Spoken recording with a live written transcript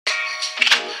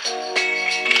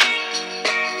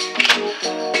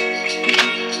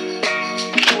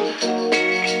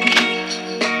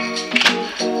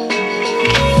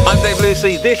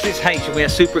Lucy, this is H and we are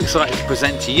super excited to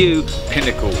present to you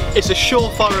Pinnacle. It's a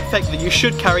surefire effect that you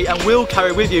should carry and will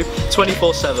carry with you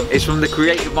 24/7. It's from the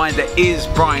creative mind that is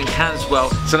Brian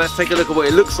Caswell. So let's take a look at what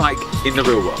it looks like in the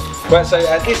real world. Right, so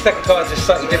this deck of cards is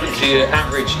slightly different to your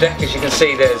average deck. As you can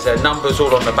see, there's numbers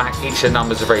all on the back. Each of the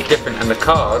numbers are very different and the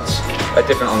cards are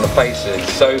different on the faces.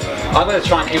 So I'm going to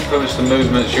try and influence the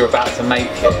movements you're about to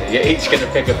make here. You're each going to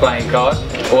pick a playing card,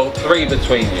 or three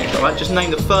between you. Alright, just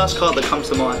name the first card that comes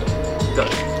to mind. Go.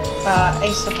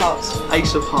 Ace of Hearts.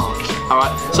 Ace of Hearts.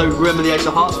 Alright, so remember the Ace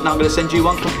of Hearts. Now I'm going to send you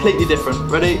one completely different.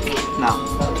 Ready? Now.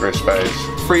 Three of Spades.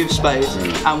 Three of Spades.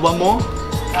 And one more? Two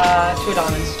of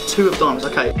Diamonds. Two of Diamonds,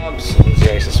 okay.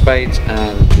 The Ace of Spades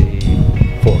and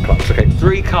the Four of Clubs. Okay,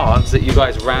 three cards that you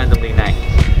guys randomly named.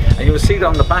 And you will see that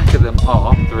on the back of them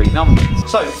are three numbers.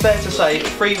 So, fair to say,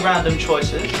 three random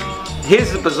choices.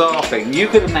 Here's the bizarre thing. You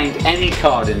could have named any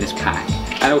card in this pack.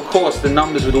 And of course, the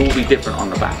numbers would all be different on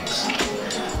the backs.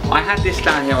 I had this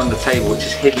down here on the table, which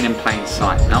is hidden in plain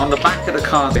sight. Now on the back of the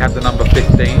card, we have the number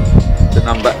 15, the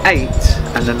number 8,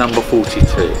 and the number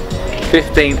 42.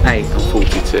 15, 8, and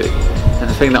 42. And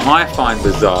the thing that I find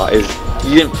bizarre is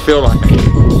you didn't feel like it.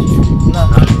 No.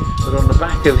 But on the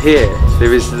back of here,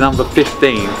 there is the number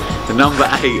 15, the number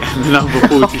 8, and the number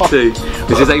 42,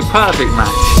 which is a perfect match.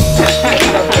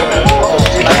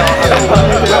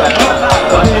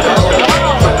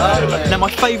 Now my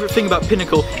favourite thing about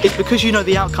Pinnacle is because you know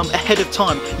the outcome ahead of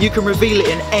time, you can reveal it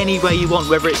in any way you want,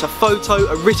 whether it's a photo,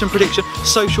 a written prediction,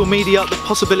 social media, the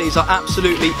possibilities are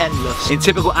absolutely endless. In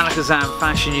typical Alakazam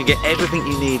fashion, you get everything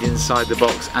you need inside the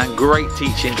box and great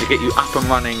teaching to get you up and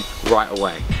running right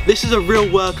away. This is a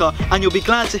real worker and you'll be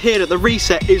glad to hear that the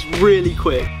reset is really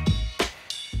quick.